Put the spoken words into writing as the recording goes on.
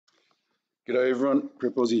G'day everyone,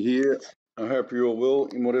 Crip Aussie here. I hope you're all well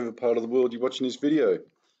in whatever part of the world you're watching this video.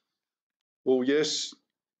 Well, yes,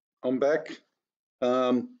 I'm back.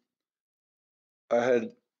 I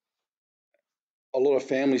had a lot of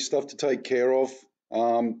family stuff to take care of,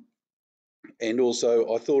 and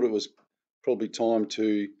also I thought it was probably time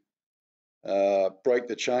to break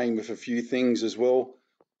the chain with a few things as well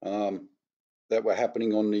that were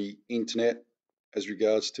happening on the internet as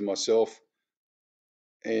regards to myself,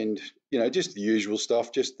 and just the usual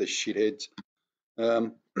stuff, just the shitheads.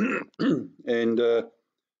 And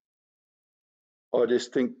I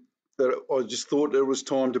just thought it was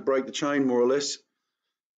time to break the chain, more or less.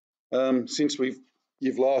 Since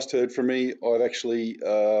you've last heard from me, I've actually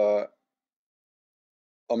I'm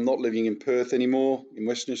not living in Perth anymore in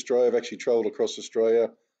Western Australia. I've actually travelled across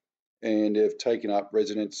Australia and have taken up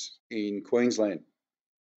residence in Queensland.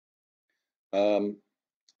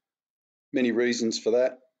 Many reasons for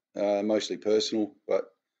that, mostly personal, but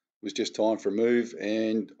it was just time for a move,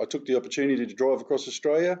 and I took the opportunity to drive across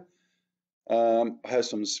Australia. I have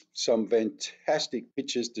some fantastic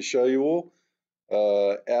pictures to show you all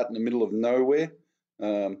out in the middle of nowhere,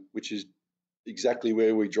 which is exactly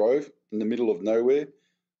where we drove, in the middle of nowhere.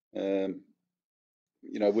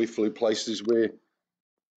 We flew places where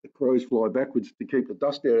the crows fly backwards to keep the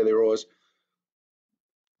dust out of their eyes.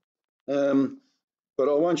 But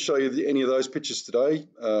I won't show you any of those pictures today.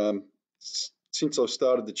 Since I've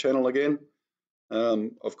started the channel again,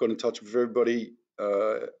 I've got in touch with everybody,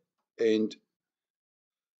 and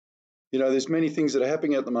there's many things that are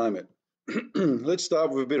happening at the moment. Let's start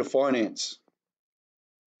with a bit of finance.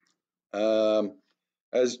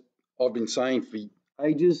 As I've been saying for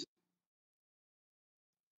ages,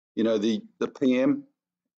 the PM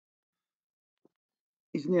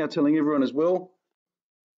is now telling everyone as well,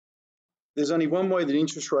 there's only one way that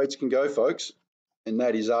interest rates can go, folks, and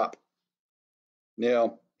that is up.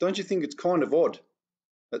 Now, don't you think it's kind of odd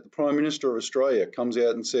that the Prime Minister of Australia comes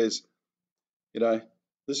out and says,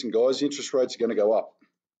 listen guys, interest rates are going to go up.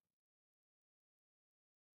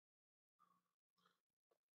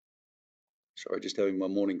 Sorry, just having my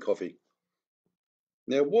morning coffee.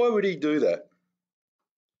 Now, why would he do that?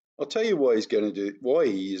 I'll tell you why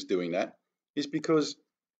he is doing that, is because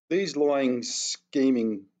these lying,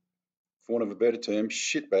 scheming, for want of a better term,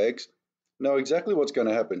 shitbags know exactly what's going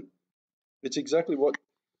to happen. It's exactly what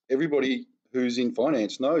everybody who's in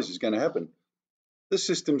finance knows is going to happen. The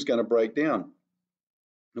system's going to break down.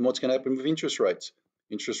 And what's going to happen with interest rates?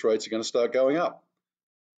 Interest rates are going to start going up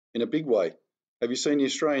in a big way. Have you seen the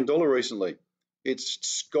Australian dollar recently?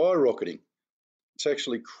 It's skyrocketing. It's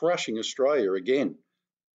actually crushing Australia again.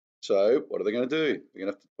 So what are they going to do? They're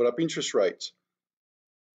going to have to put up interest rates.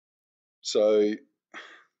 So,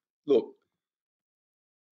 look,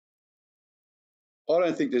 I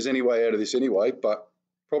don't think there's any way out of this anyway, but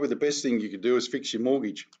probably the best thing you could do is fix your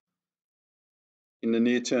mortgage in the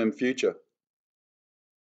near-term future.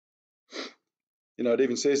 It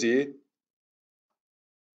even says here,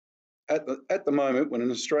 at the moment, when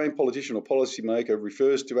an Australian politician or policymaker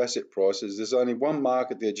refers to asset prices, there's only one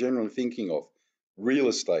market they're generally thinking of: real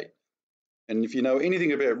estate. And if you know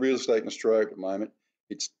anything about real estate in Australia at the moment,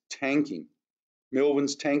 it's tanking.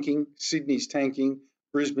 Melbourne's tanking, Sydney's tanking,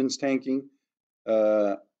 Brisbane's tanking.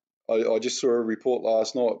 I just saw a report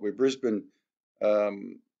last night where Brisbane real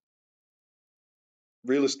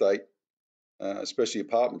estate, especially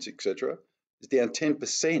apartments, etc., is down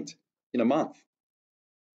 10% in a month.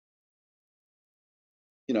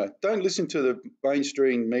 Don't listen to the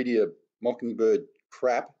mainstream media mockingbird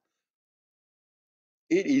crap.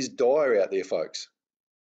 It is dire out there, folks.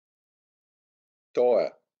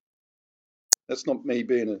 Dire. That's not me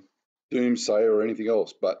being a doomsayer or anything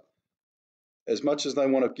else, but as much as they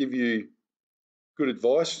want to give you good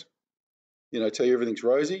advice, tell you everything's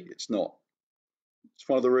rosy, it's not. It's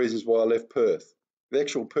one of the reasons why I left Perth. The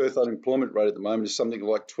actual Perth unemployment rate at the moment is something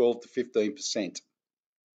like 12 to 15%,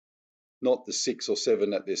 not the 6 or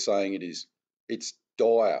 7 that they're saying it is. It's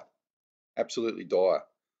dire, absolutely dire.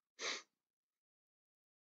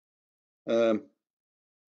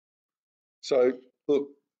 So look,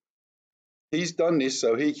 he's done this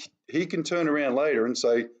so he can turn around later and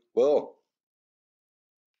say, well,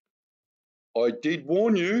 I did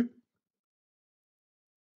warn you.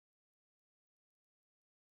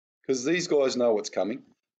 Because these guys know what's coming.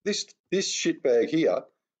 This shitbag here,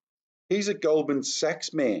 he's a Goldman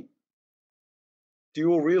Sachs man. Do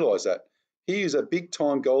you all realise that? He is a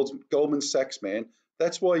big-time Goldman Sachs man.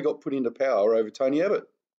 That's why he got put into power over Tony Abbott.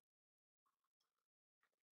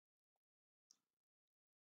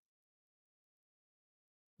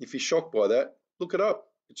 If you're shocked by that, look it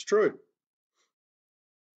up. It's true.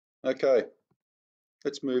 Okay,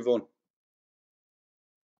 let's move on.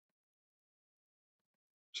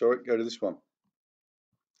 Sorry, go to this one.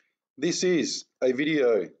 This is a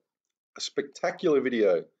video, a spectacular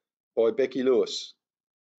video by Becky Lewis.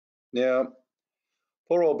 Now,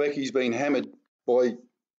 poor old Becky's been hammered by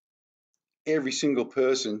every single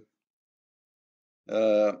person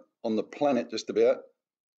on the planet just about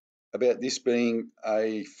this being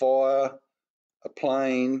a fire, a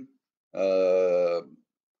plane,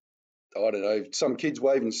 I don't know, some kids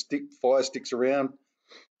waving fire sticks around.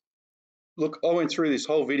 Look, I went through this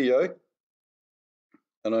whole video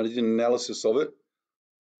and I did an analysis of it,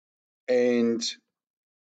 and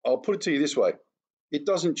I'll put it to you this way. It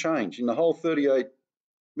doesn't change. In the whole 38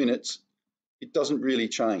 minutes, it doesn't really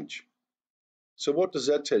change. So what does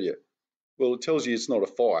that tell you? Well, it tells you it's not a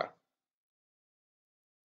fire.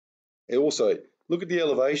 It also, look at the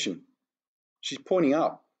elevation. She's pointing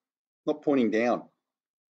up, not pointing down.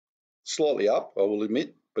 Slightly up, I will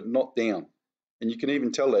admit, but not down. And you can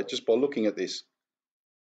even tell that just by looking at this.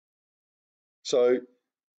 So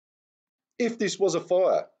if this was a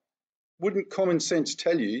fire, wouldn't common sense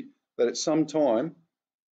tell you that at some time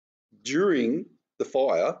during the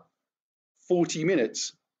fire, 40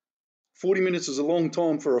 minutes is a long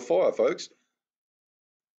time for a fire, folks,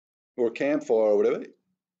 or a campfire or whatever.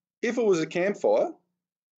 If it was a campfire,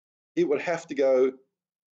 it would have to go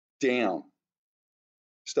down,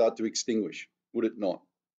 start to extinguish, would it not?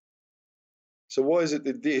 So why is it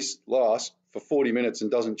that this lasts for 40 minutes and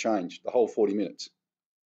doesn't change the whole 40 minutes?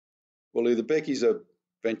 Well, either Becky's a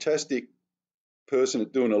fantastic person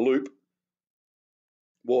at doing a loop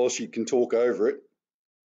while she can talk over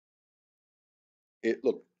it.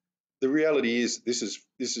 Look, the reality is this is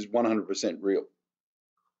 100% real,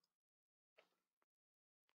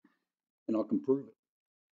 and I can prove it.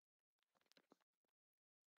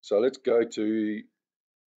 So let's go to,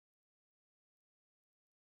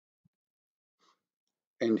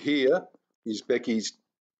 and here is Becky's.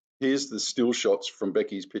 Here's the still shots from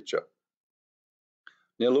Becky's picture.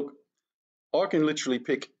 Now look, I can literally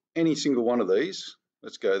pick any single one of these.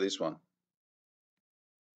 Let's go this one.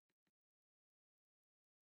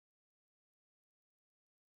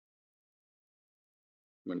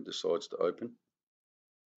 When it decides to open.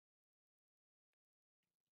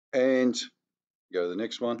 And go to the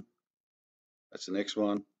next one. That's the next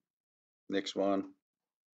one. Next one.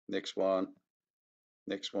 Next one.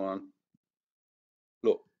 Next one.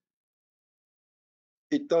 Look,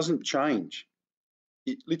 it doesn't change.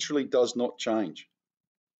 It literally does not change.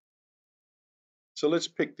 So let's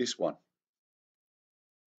pick this one.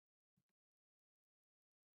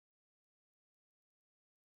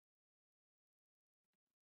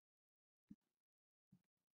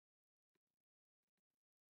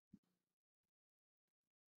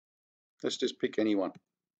 Let's just pick any one.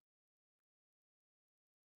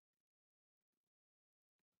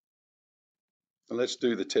 And let's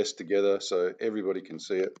do the test together so everybody can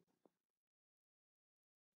see it.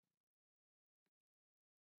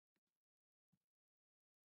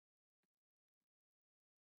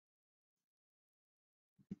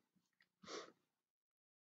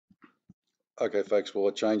 Okay, folks, well,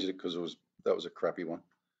 I changed it because that was a crappy one.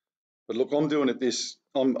 But look, I'm doing it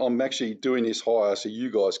I'm actually doing this higher so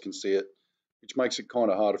you guys can see it, which makes it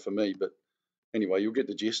kind of harder for me. But anyway, you'll get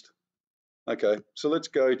the gist. Okay, so let's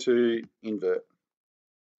go to invert.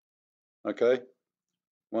 Okay,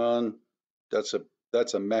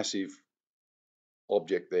 that's a massive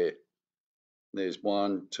object there. There's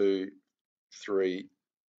 1, 2, 3,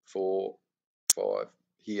 4, 5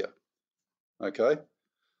 here. Okay.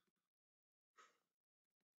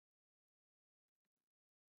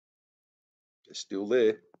 They're still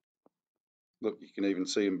there. Look, you can even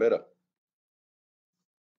see them better.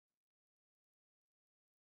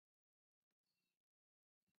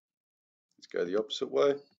 Let's go the opposite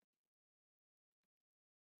way.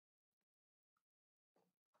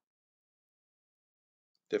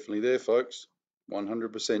 Definitely there, folks.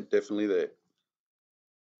 100% definitely there.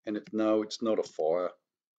 And no, it's not a fire.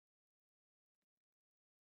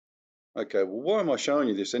 Okay, well, why am I showing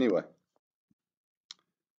you this anyway?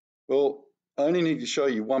 Well, I only need to show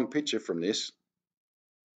you one picture from this.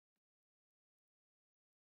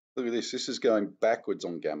 Look at this. This is going backwards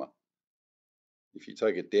on gamma. If you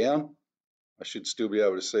take it down, I should still be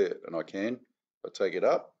able to see it, and I can. If I take it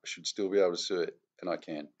up, I should still be able to see it, and I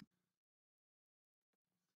can.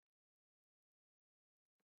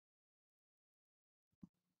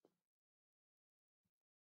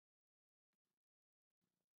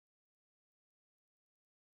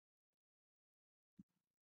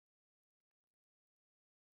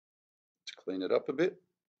 Let's clean it up a bit.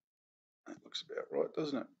 That looks about right,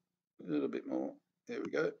 doesn't it? A little bit more. There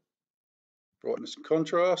we go. Brightness and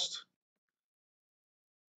contrast.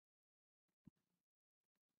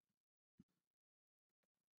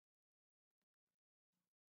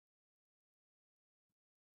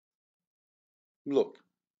 Look,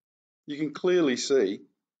 you can clearly see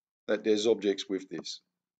that there's objects with this.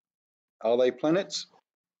 Are they planets?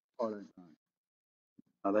 I don't know.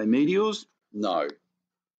 Are they meteors? No.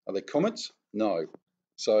 Are they comets? No.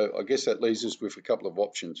 So I guess that leaves us with a couple of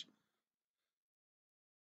options.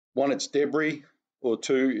 One, it's debris, or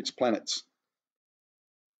two, it's planets.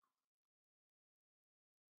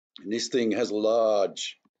 And this thing has a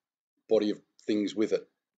large body of things with it,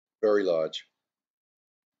 very large.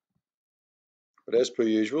 But as per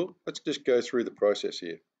usual, let's just go through the process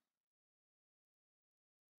here.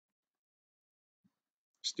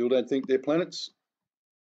 Still don't think they're planets?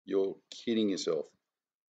 You're kidding yourself.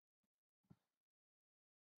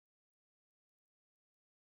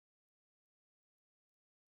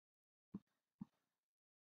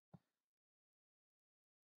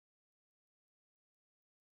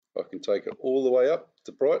 I can take it all the way up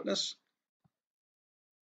to brightness.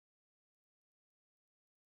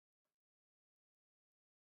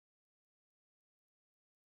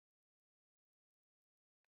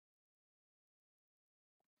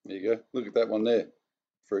 There you go. Look at that one there,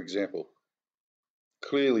 for example.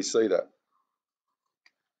 Clearly see that.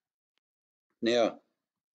 Now,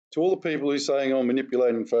 to all the people who are saying I'm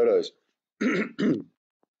manipulating photos,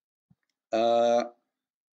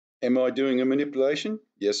 am I doing a manipulation?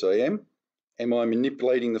 Yes, I am. Am I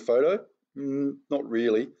manipulating the photo? Not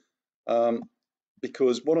really,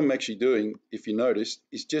 because what I'm actually doing, if you notice,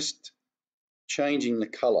 is just changing the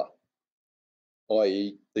color,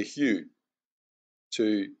 i.e. the hue,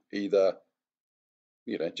 to either,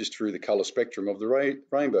 just through the color spectrum of the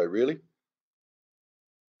rainbow, really.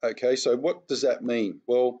 Okay, so what does that mean?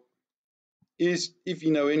 Well, if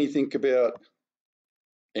you know anything about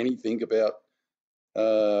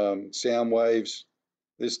sound waves,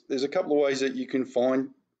 there's a couple of ways that you can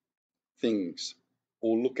find things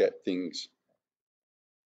or look at things.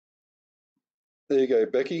 There you go,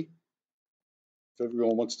 Becky. If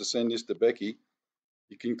everyone wants to send this to Becky,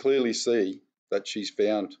 you can clearly see that she's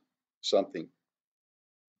found something,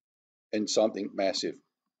 and something massive.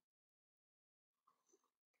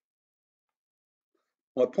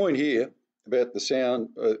 My point here about the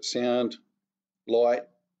sound, light,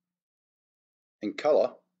 and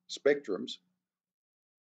color spectrums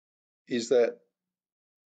is that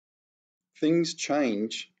things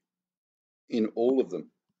change in all of them.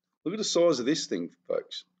 Look at the size of this thing,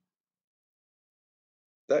 folks.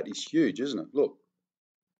 That is huge, isn't it? Look.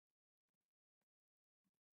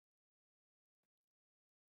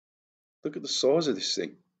 Look at the size of this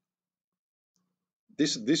thing.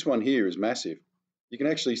 This one here is massive. You can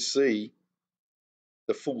actually see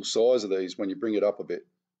the full size of these when you bring it up a bit.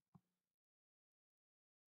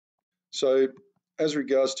 So as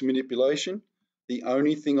regards to manipulation, the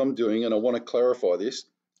only thing I'm doing, and I want to clarify this,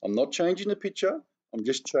 I'm not changing the picture, I'm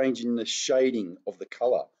just changing the shading of the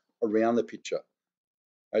color around the picture.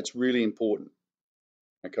 That's really important,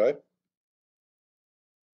 okay?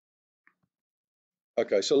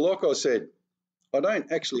 Okay, so like I said, I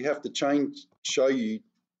don't actually have to show you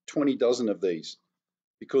 20 dozen of these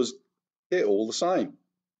because they're all the same.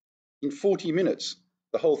 In 40 minutes,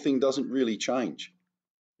 the whole thing doesn't really change.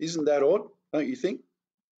 Isn't that odd, don't you think?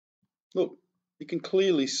 Look, you can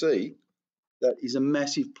clearly see that is a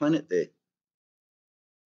massive planet there.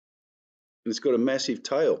 And it's got a massive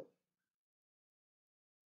tail.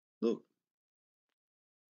 Look.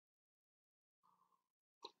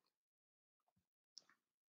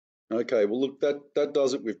 Okay, well look, that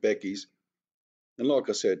does it with Becky's. And like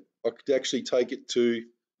I said, I could actually take it to,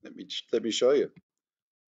 let me show you.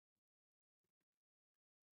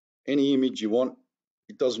 Any image you want,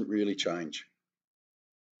 it doesn't really change.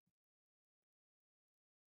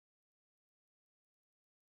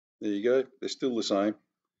 There you go, they're still the same.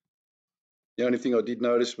 The only thing I did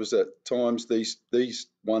notice was that at times these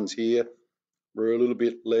ones here were a little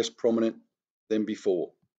bit less prominent than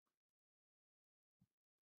before.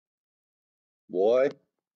 Why?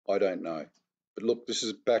 I don't know. But look, this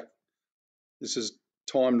is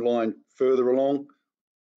timeline further along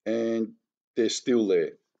and they're still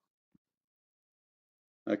there.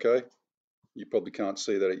 Okay, you probably can't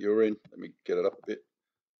see that at your end. Let me get it up a bit.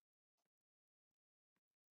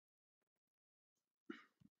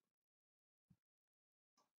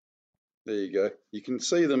 There you go. You can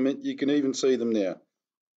see them, you can even see them now.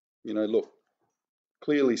 Look,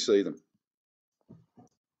 clearly see them.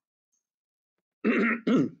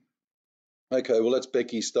 Okay, well that's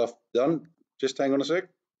Becky's stuff done. Just hang on a sec.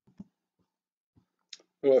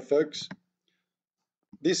 All right, folks,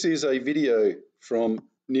 this is a video from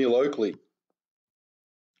Neil Oakley.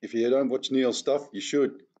 If you don't watch Neil's stuff, you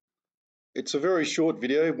should. It's a very short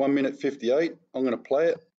video, 1 minute 58. I'm going to play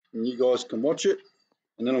it and you guys can watch it,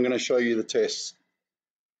 and then I'm going to show you the tests.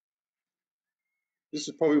 This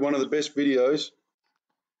is probably one of the best videos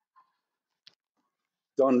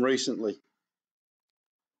done recently.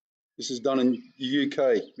 This is done in the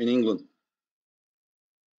UK, in England.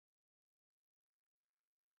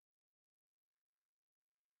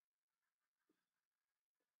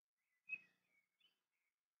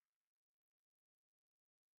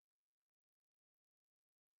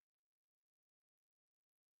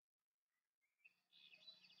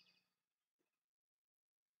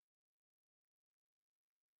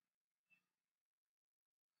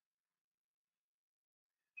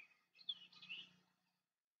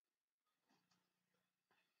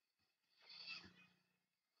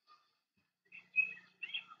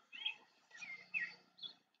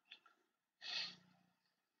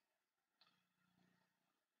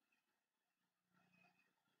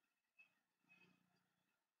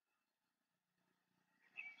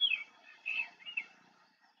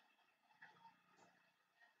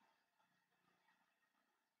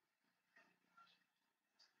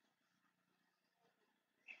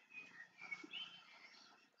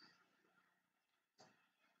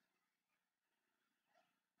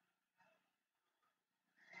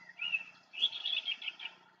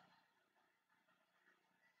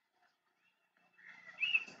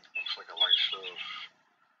 Looks like a light surf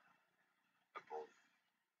above,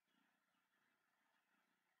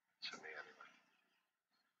 to me anyway.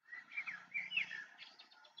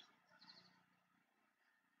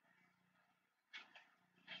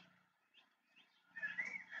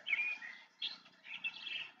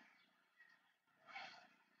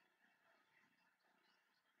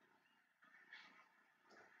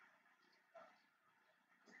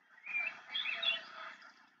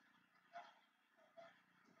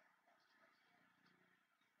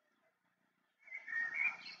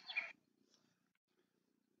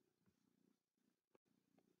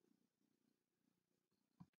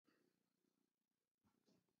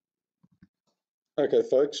 Okay,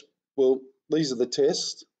 folks, well, these are the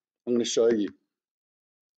tests I'm going to show you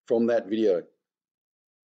from that video.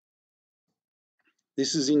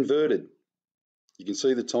 This is inverted. You can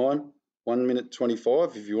see the time, 1 minute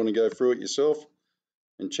 25. If you want to go through it yourself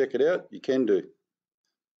and check it out, you can do.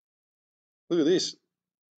 Look at this.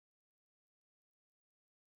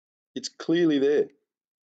 It's clearly there.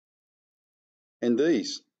 And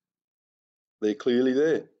these, they're clearly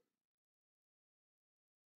there.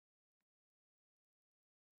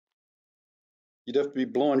 You'd have to be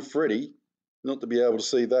blind Freddy not to be able to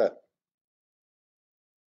see that.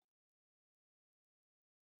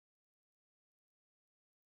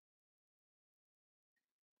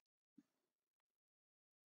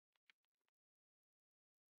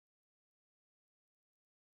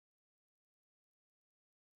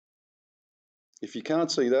 If you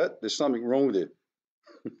can't see that, there's something wrong with it.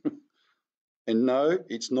 And no,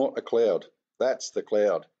 it's not a cloud. That's the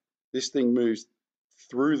cloud. This thing moves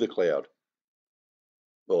through the cloud.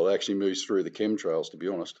 Well, it actually moves through the chemtrails, to be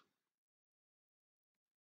honest.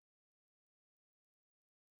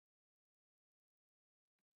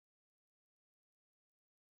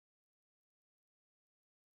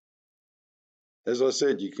 As I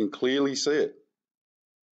said, you can clearly see it.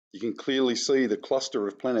 You can clearly see the cluster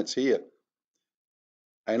of planets here.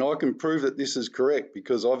 And I can prove that this is correct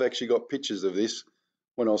because I've actually got pictures of this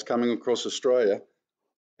when I was coming across Australia,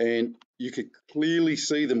 and you could clearly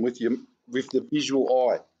see them with the visual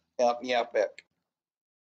eye out in the outback.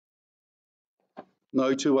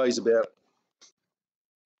 No two ways about it.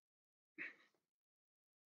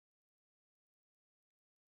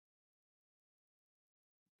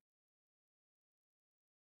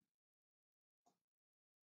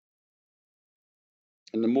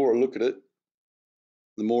 And the more I look at it,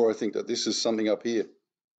 the more I think that this is something up here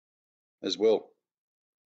as well,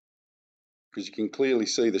 because you can clearly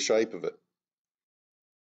see the shape of it.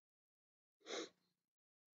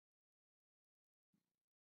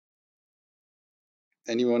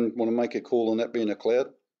 Anyone want to make a call on that being a cloud?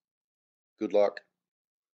 Good luck.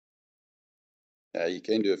 You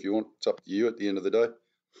can do if you want. It's up to you at the end of the day.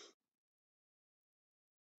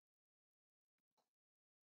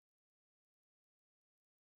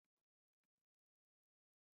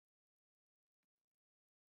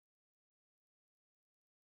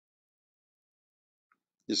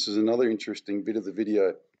 This is another interesting bit of the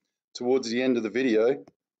video. Towards the end of the video,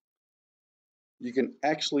 you can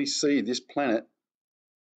actually see this planet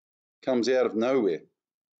comes out of nowhere.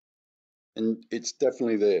 and it's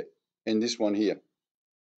definitely there. And this one here.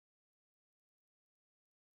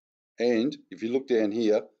 And if you look down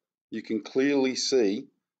here, you can clearly see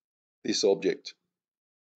this object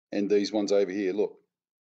and these ones over here. Look.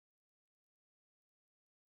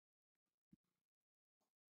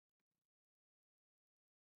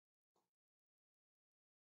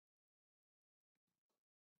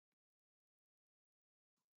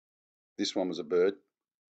 This one was a bird.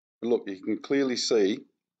 But look, you can clearly see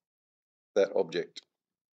that object.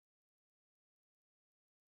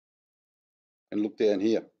 And look down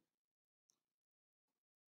here.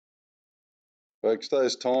 Folks,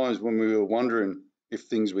 those times when we were wondering if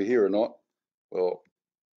things were here or not, well,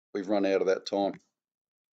 we've run out of that time.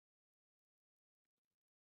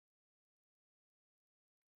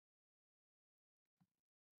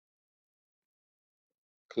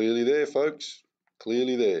 Clearly there, folks.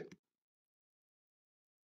 Clearly there.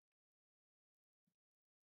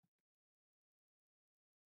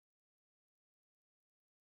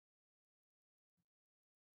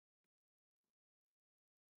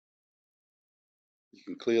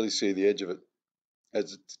 You can clearly see the edge of it.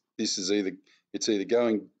 As this is it's either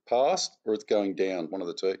going past or it's going down, one of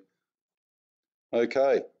the two.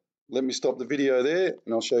 Okay, let me stop the video there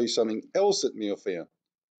and I'll show you something else that Neil found.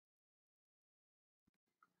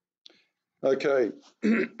 Okay,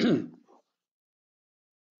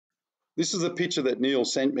 this is a picture that Neil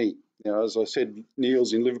sent me. Now, as I said,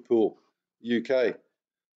 Neil's in Liverpool, UK.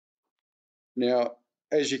 Now,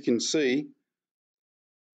 as you can see,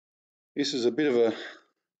 this is a bit of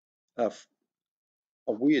a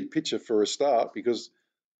weird picture for a start because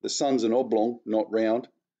the sun's an oblong, not round.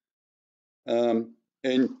 And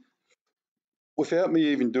without me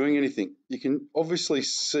even doing anything, you can obviously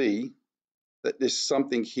see that there's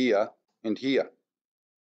something here and here,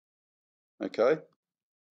 okay,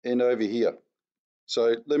 and over here.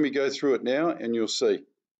 So let me go through it now and you'll see.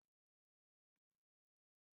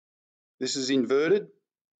 This is inverted.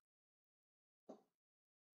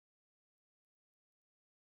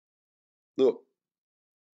 Look,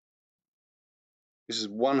 this is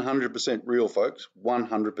 100% real, folks,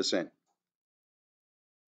 100%.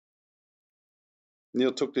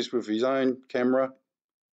 Neil took this with his own camera.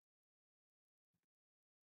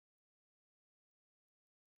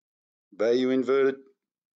 Value inverted.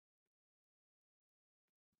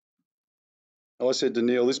 I said to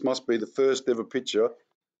Neil, this must be the first ever picture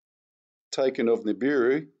taken of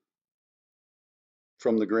Nibiru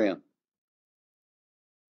from the ground.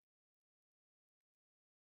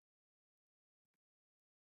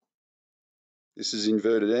 This is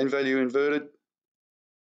inverted and value inverted.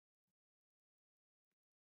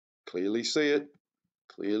 Clearly see it,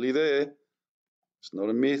 clearly there. It's not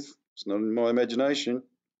a myth, it's not in my imagination.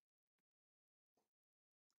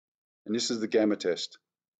 And this is the gamma test.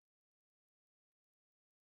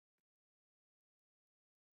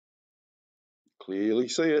 Clearly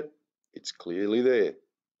see it, it's clearly there.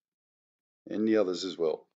 And the others as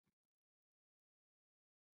well.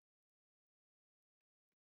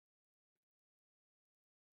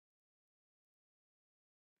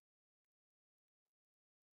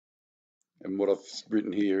 And what I've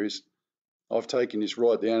written here is, I've taken this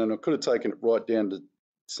right down, and I could have taken it right down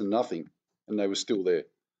to nothing, and they were still there.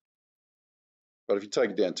 But if you take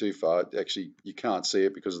it down too far, actually you can't see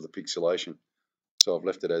it because of the pixelation. So I've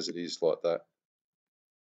left it as it is like that.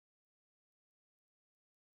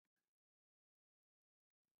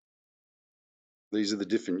 These are the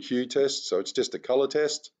different hue tests. So it's just a color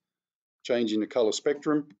test, changing the color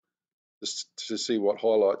spectrum just to see what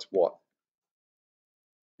highlights what.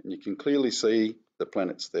 And you can clearly see the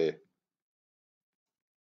planets there.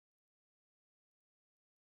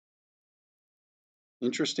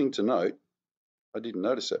 Interesting to note, I didn't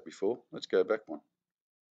notice that before. Let's go back one.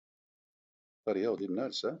 Bloody hell, didn't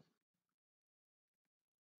notice that.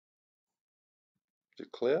 Is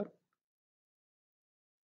it cloud?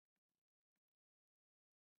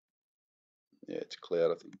 Yeah, it's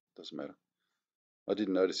cloud, I think. Doesn't matter. I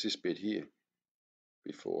didn't notice this bit here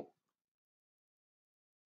before.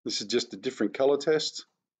 This is just a different color test.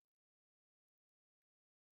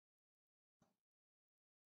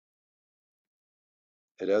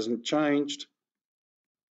 It hasn't changed.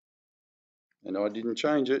 And I didn't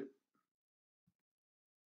change it.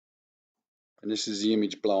 And this is the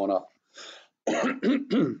image blowing up.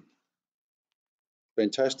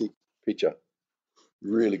 Fantastic picture.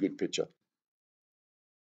 Really good picture.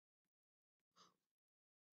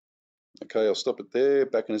 Okay, I'll stop it there.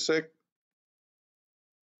 Back in a sec.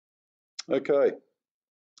 Okay.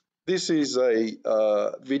 This is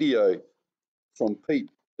a video from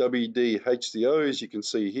Pete, WDHCO, as you can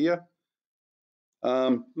see here.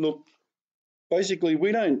 Look, basically,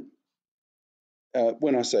 we don't,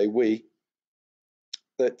 when I say we,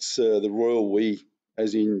 that's the royal we,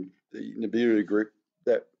 as in the Nibiru group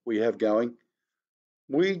that we have going.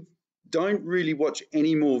 We don't really watch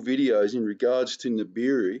any more videos in regards to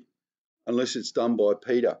Nibiru unless it's done by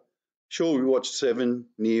Peter. Sure, we watch Seven,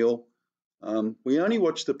 Neil. We only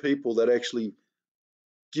watch the people that actually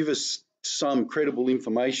give us some credible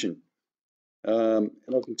information. And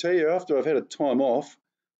I can tell you, after I've had a time off,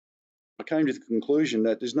 I came to the conclusion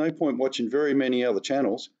that there's no point watching very many other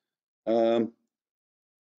channels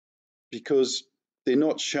because they're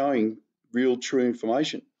not showing real, true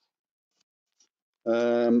information.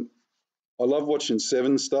 I love watching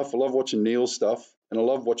Seven stuff. I love watching Neil stuff, and I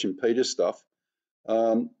love watching Peter's stuff.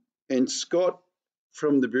 And Scott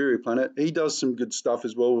from the Nibiru Planet, he does some good stuff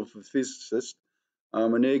as well with a physicist,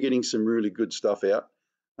 and they're getting some really good stuff out.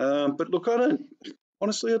 But look,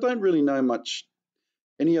 honestly, I don't really know much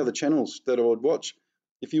any other channels that I would watch.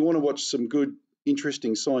 If you want to watch some good,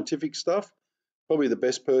 interesting scientific stuff, probably the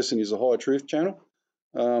best person is the High Truth channel.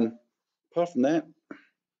 Apart from that,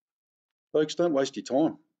 folks, don't waste your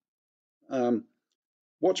time.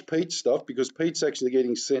 Watch Pete's stuff because Pete's actually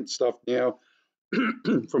getting sent stuff now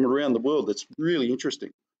from around the world that's really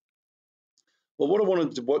interesting. Well, what I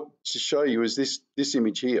wanted to show you is this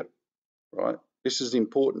image here, right? This is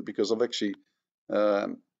important because I've actually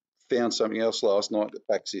found something else last night that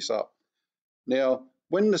backs this up. Now,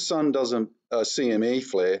 when the sun does a CME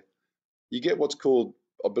flare, you get what's called,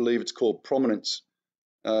 I believe it's called prominence,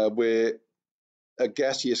 where a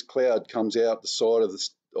gaseous cloud comes out the side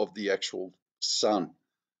of the actual sun.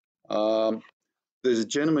 There's a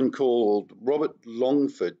gentleman called Robert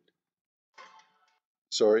Longford.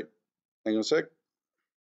 Sorry, hang on a sec.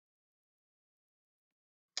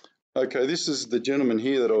 Okay, this is the gentleman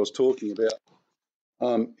here that I was talking about.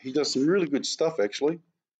 He does some really good stuff, actually.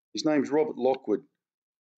 His name's Robert Lockwood.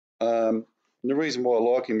 And the reason why I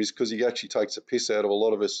like him is because he actually takes a piss out of a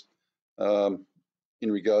lot of us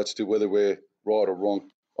in regards to whether we're right or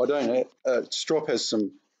wrong. I don't. Strop has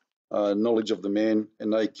some knowledge of the man,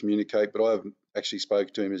 and they communicate, but I haven't actually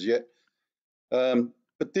spoken to him as yet.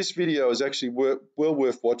 But this video is actually well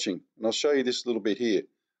worth watching, and I'll show you this little bit here.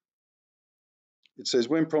 It says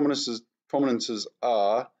when prominences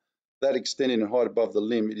are that extending in height above the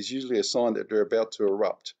limb, it is usually a sign that they're about to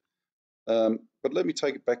erupt. But let me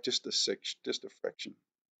take it back just a fraction.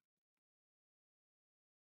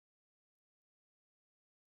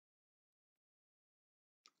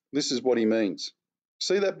 This is what he means.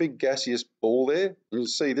 See that big gaseous ball there? And you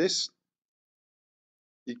see this?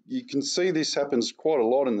 You can see this happens quite a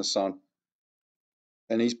lot in the sun.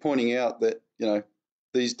 And he's pointing out that, you know,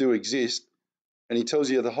 these do exist. And he tells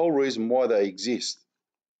you the whole reason why they exist.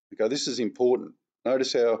 Okay, this is important.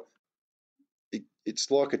 Notice how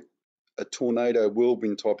it's like a tornado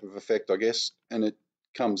whirlwind type of effect, I guess, and it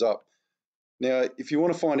comes up. Now, if you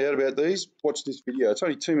want to find out about these, watch this video. It's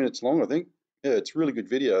only 2 minutes long, I think. Yeah, it's a really good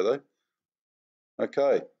video, though.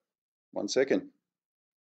 Okay, 1 second.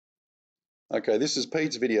 Okay, this is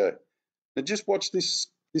Pete's video. Now, just watch this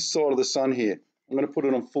side of the sun here. I'm going to put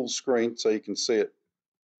it on full screen so you can see it.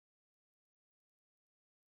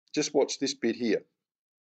 Just watch this bit here.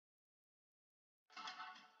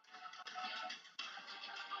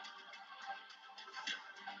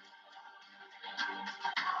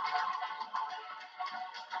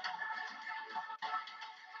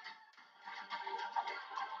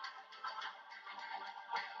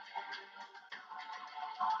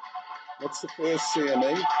 What's the first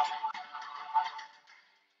CME?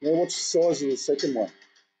 Now what's the size of the second one?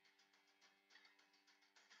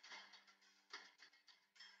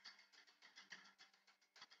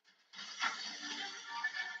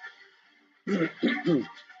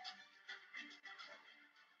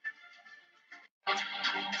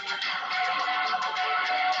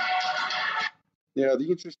 Now, the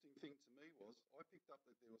interesting thing to me was I picked up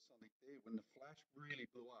that there was something there when the flash really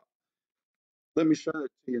blew up. Let me show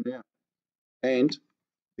it to you now. And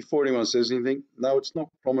before anyone says anything, no, it's not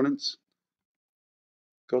prominence.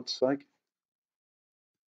 God's sake.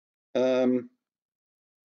 Here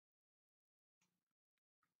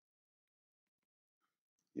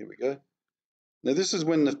we go. Now, this is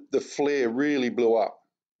when the flare really blew up.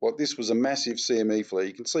 Well, this was a massive CME flare.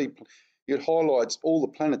 You can see it highlights all the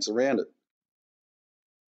planets around it.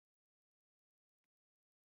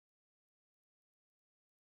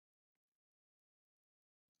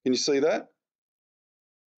 Can you see that?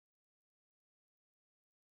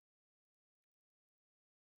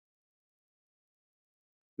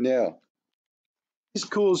 Now, this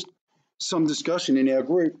caused some discussion in our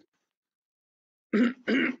group.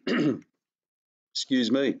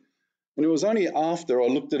 Excuse me. And it was only after I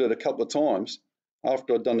looked at it a couple of times,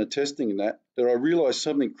 after I'd done the testing and that I realised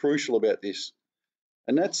something crucial about this.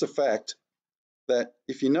 And that's the fact that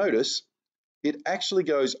if you notice, it actually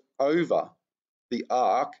goes over the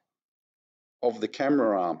arc of the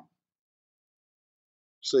camera arm.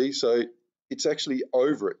 See, so it's actually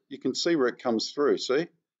over it. You can see where it comes through, see?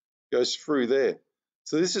 Goes through there.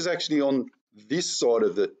 So this is actually on this side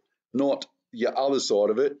of it, not your other side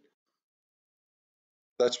of it.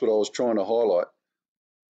 That's what I was trying to highlight.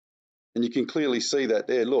 And you can clearly see that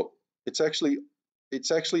there. Look, it's actually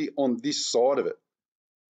on this side of it.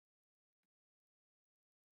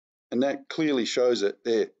 And that clearly shows it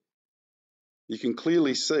there. You can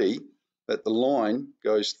clearly see that the line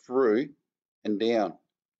goes through and down.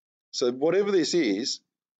 So whatever this is,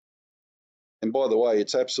 and by the way,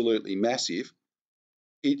 it's absolutely massive,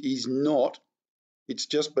 it is not, it's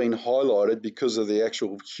just been highlighted because of the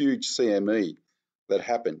actual huge CME that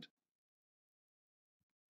happened.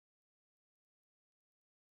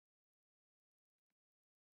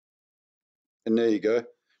 And there you go.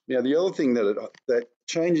 Now, the other thing that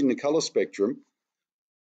changing the color spectrum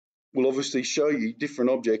will obviously show you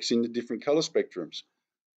different objects in the different color spectrums.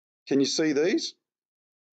 Can you see these?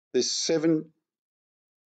 There's 7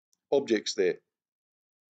 objects there.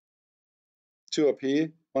 2 up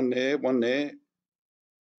here, 1 there, 1 there,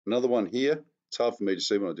 another one here. It's hard for me to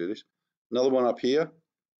see when I do this. Another one up here.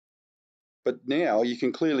 But now you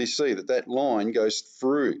can clearly see that that line goes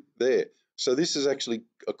through there. So this is actually,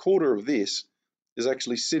 a quarter of this is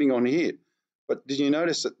actually sitting on here. But did you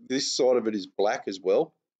notice that this side of it is black as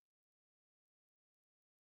well?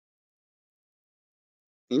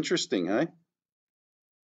 Interesting, eh?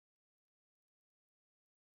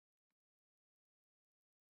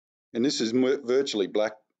 And this is virtually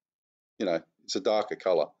black, you know, it's a darker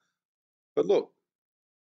color. But look,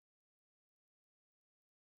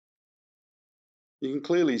 you can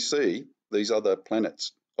clearly see these other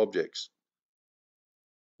planets, objects.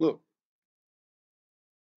 Look.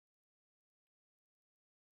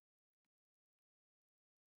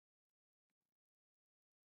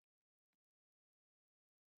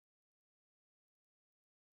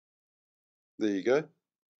 There you go.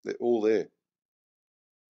 They're all there.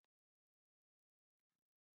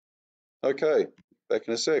 Okay, back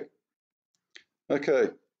in a sec.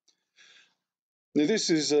 Okay. Now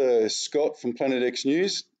this is Scott from Planet X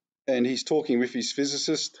News, and he's talking with his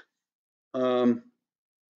physicist. And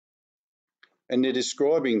they're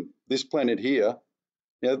describing this planet here.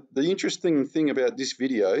 Now, the interesting thing about this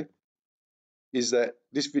video is that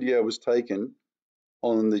this video was taken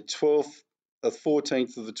on the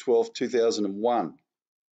 14th of the 12th, 2001.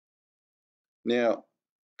 Now,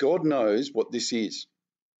 God knows what this is.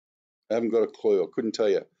 I haven't got a clue, I couldn't tell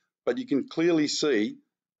you. But you can clearly see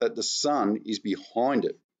that the sun is behind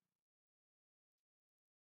it.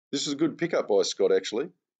 This is a good pickup by Scott, actually.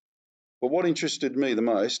 But what interested me the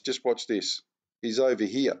most, just watch this, is over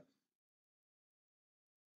here.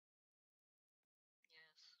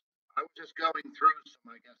 I was just going through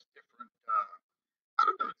some, I guess, different, I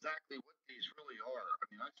don't know exactly what these really are. I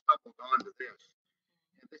mean, I stumbled onto this,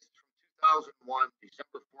 and this is from 2001,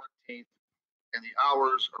 December 14th, and the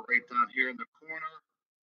hours are right down here in the corner.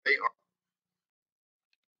 They are.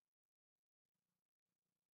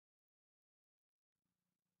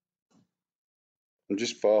 I'm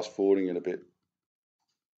just fast forwarding it a bit.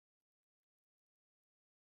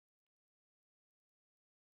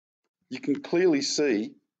 You can clearly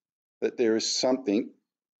see that there is something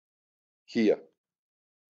here.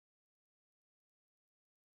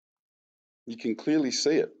 You can clearly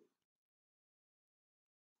see it.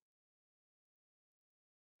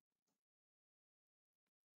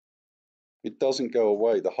 It doesn't go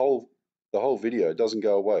away. The whole video doesn't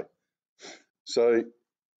go away. So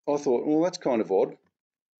I thought, well, that's kind of odd.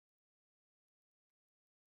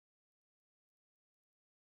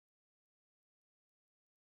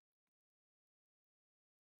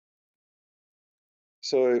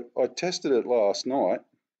 So I tested it last night.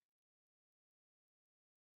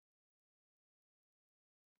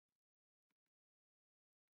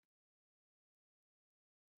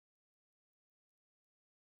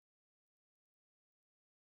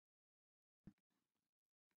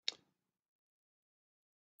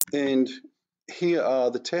 And here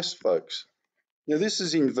are the tests, folks. Now this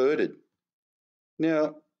is inverted.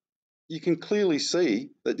 Now you can clearly see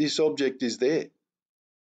that this object is there.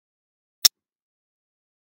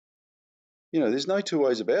 You know, there's no two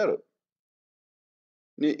ways about it.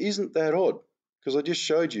 Now, isn't that odd? Because I just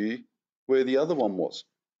showed you where the other one was.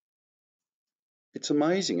 It's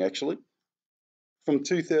amazing, actually, from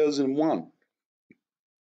 2001.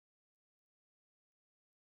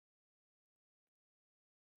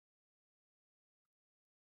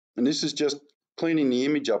 And this is just cleaning the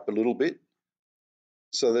image up a little bit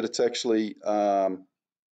so that it's actually, so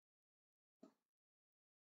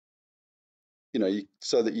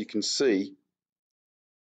that you can see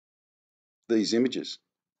these images.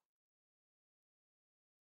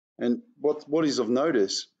 And what is of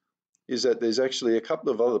notice is that there's actually a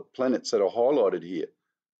couple of other planets that are highlighted here.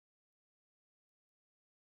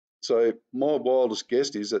 So my wildest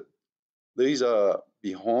guess is that these are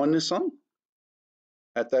behind the sun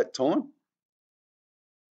at that time.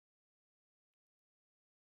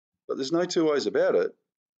 But there's no two ways about it.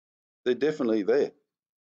 They're definitely there.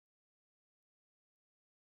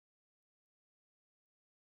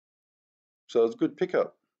 So it's a good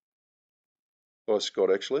pickup by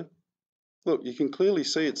Scott, actually. Look, you can clearly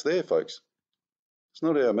see it's there, folks. It's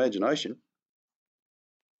not our imagination.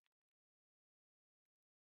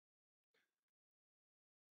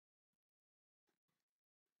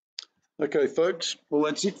 Okay, folks. Well,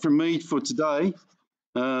 that's it from me for today.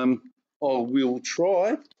 I will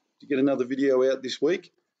try to get another video out this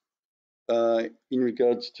week in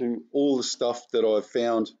regards to all the stuff that I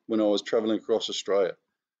found when I was traveling across Australia.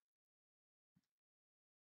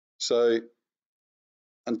 So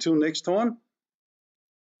until next time,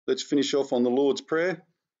 let's finish off on the Lord's Prayer.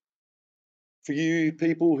 For you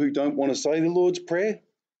people who don't want to say the Lord's Prayer,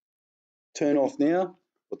 turn off now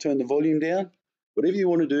or turn the volume down. Whatever you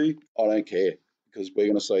want to do, I don't care, because we're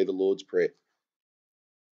going to say the Lord's Prayer.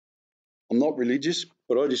 I'm not religious,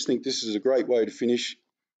 but I just think this is a great way to finish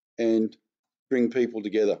and bring people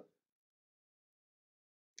together.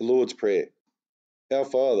 The Lord's Prayer. Our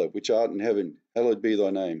Father, which art in heaven, hallowed be thy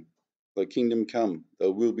name. Thy kingdom come, thy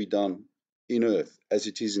will be done, in earth as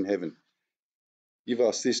it is in heaven. Give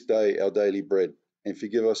us this day our daily bread, and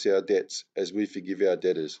forgive us our debts as we forgive our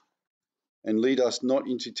debtors. And lead us not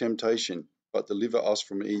into temptation, but deliver us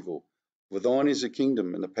from evil. For thine is the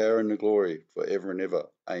kingdom and the power and the glory forever and ever.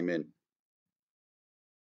 Amen.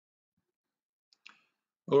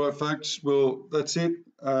 All right, folks. Well, that's it.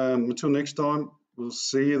 Until next time, we'll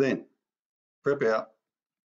see you then. Prep out.